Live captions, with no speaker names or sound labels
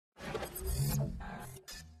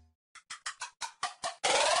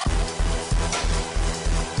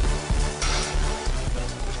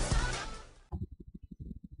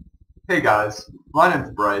Hey guys, my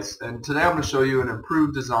name's Bryce, and today I'm going to show you an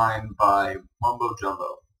improved design by Mumbo.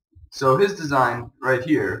 So his design right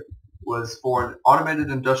here was for an automated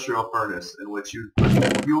industrial furnace in which you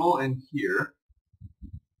put fuel in here,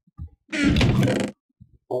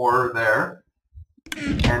 or there,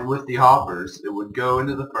 and with the hoppers it would go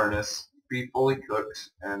into the furnace, be fully cooked,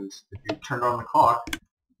 and if you turned on the clock,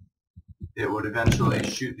 it would eventually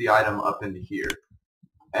shoot the item up into here.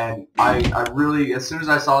 And I really, as soon as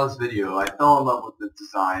I saw this video, I fell in love with the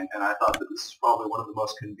design, and I thought that this is probably one of the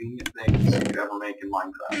most convenient things you could ever make in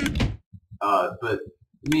Minecraft. But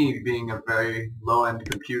me, being a very low-end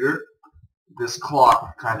computer, this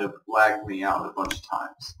clock kind of lagged me out a bunch of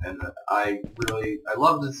times. And I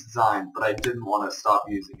love this design, but I didn't want to stop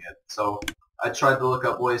using it. So I tried to look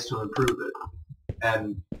up ways to improve it.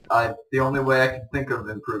 And the only way I could think of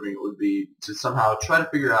improving it would be to somehow try to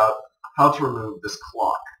figure out how to remove this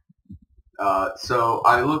clock. So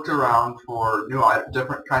I looked around for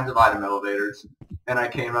different kinds of item elevators, and I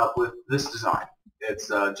came up with this design. It's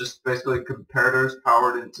just basically comparators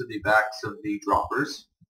powered into the backs of the droppers,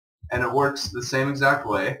 and it works the same exact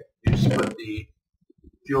way. You just put the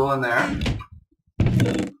fuel in there,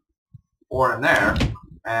 the ore in there,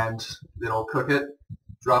 and it'll cook it,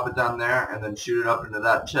 drop it down there, and then shoot it up into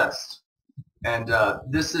that chest. And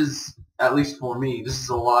this is, at least for me, this is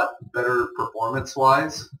a lot better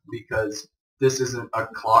performance-wise, because this isn't a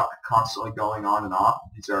clock constantly going on and off.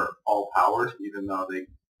 These are all powered, even though they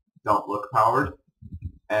don't look powered.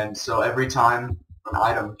 And so every time an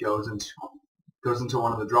item goes into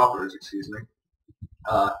one of the droppers,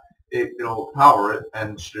 it'll power it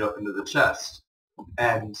and shoot up into the chest.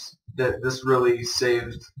 And this really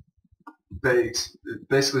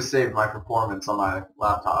basically saved my performance on my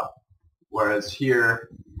laptop. Whereas here,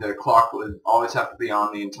 the clock would always have to be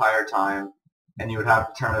on the entire time, and you would have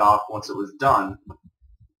to turn it off once it was done.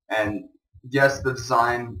 And yes, the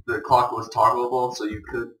clock was toggleable, so you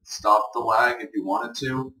could stop the lag if you wanted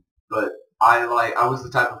to, but I was the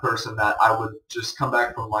type of person that I would just come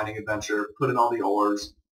back from mining adventure, put in all the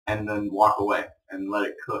ores, and then walk away and let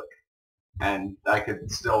it cook. And I could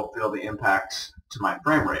still feel the impact to my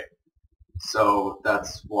frame rate. So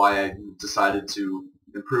that's why I decided to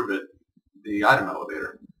improve it, the item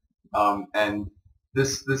elevator. And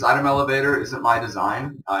this item elevator isn't my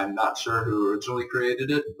design. I'm not sure who originally created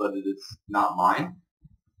it, but it is not mine.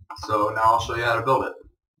 So now I'll show you how to build it.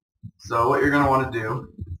 So what you're going to want to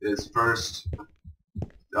do is first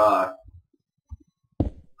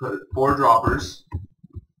put 4 droppers,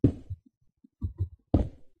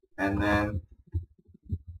 and then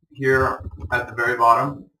here at the very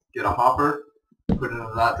bottom, get a hopper, put it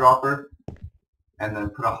into that dropper, and then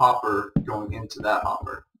put a hopper going into that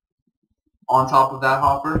hopper. On top of that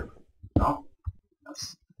hopper, on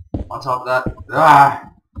top of that, I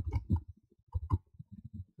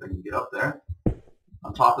can get up there.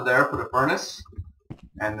 On top of there, put a furnace,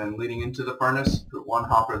 and then leading into the furnace, put 1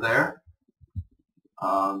 hopper there.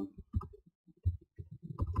 A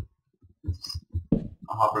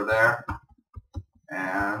hopper there,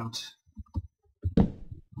 and a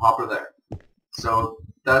hopper there. So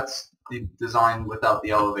that's the design without the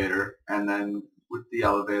elevator, and then with the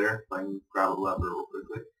elevator, if I can grab a lever real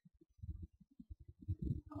quickly.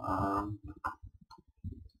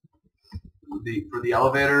 For the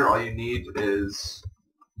elevator, all you need is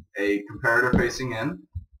a comparator facing in,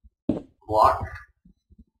 block,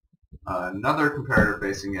 another comparator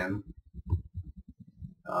facing in,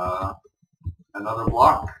 another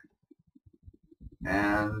block,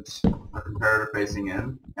 and a comparator facing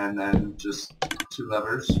in, and then just 2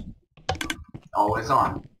 levers, always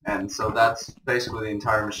on. And so that's basically the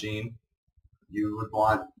entire machine. You would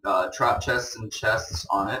want trap chests and chests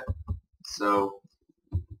on it. So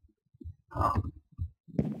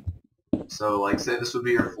like say this would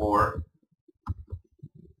be your floor.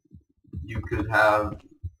 You could have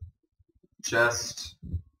chest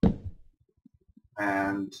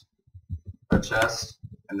and a chest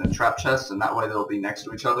and then trap chests, and that way they'll be next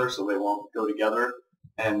to each other so they won't go together.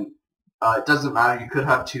 And it doesn't matter, you could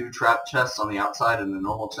have 2 trap chests on the outside and a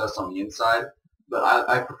normal chest on the inside, but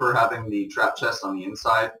I prefer having the trap chest on the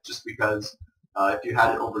inside just because if you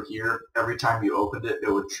had it over here, every time you opened it,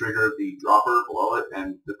 it would trigger the dropper below it,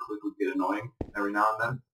 and the click would get annoying every now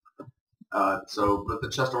and then. But the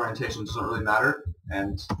chest orientation doesn't really matter,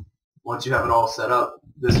 and once you have it all set up,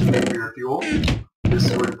 this would be for your fuel, this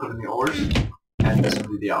is where you put in the ores, and this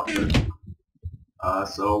would be the output.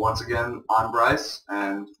 So once again, I'm Bryce,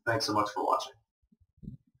 and thanks so much for watching.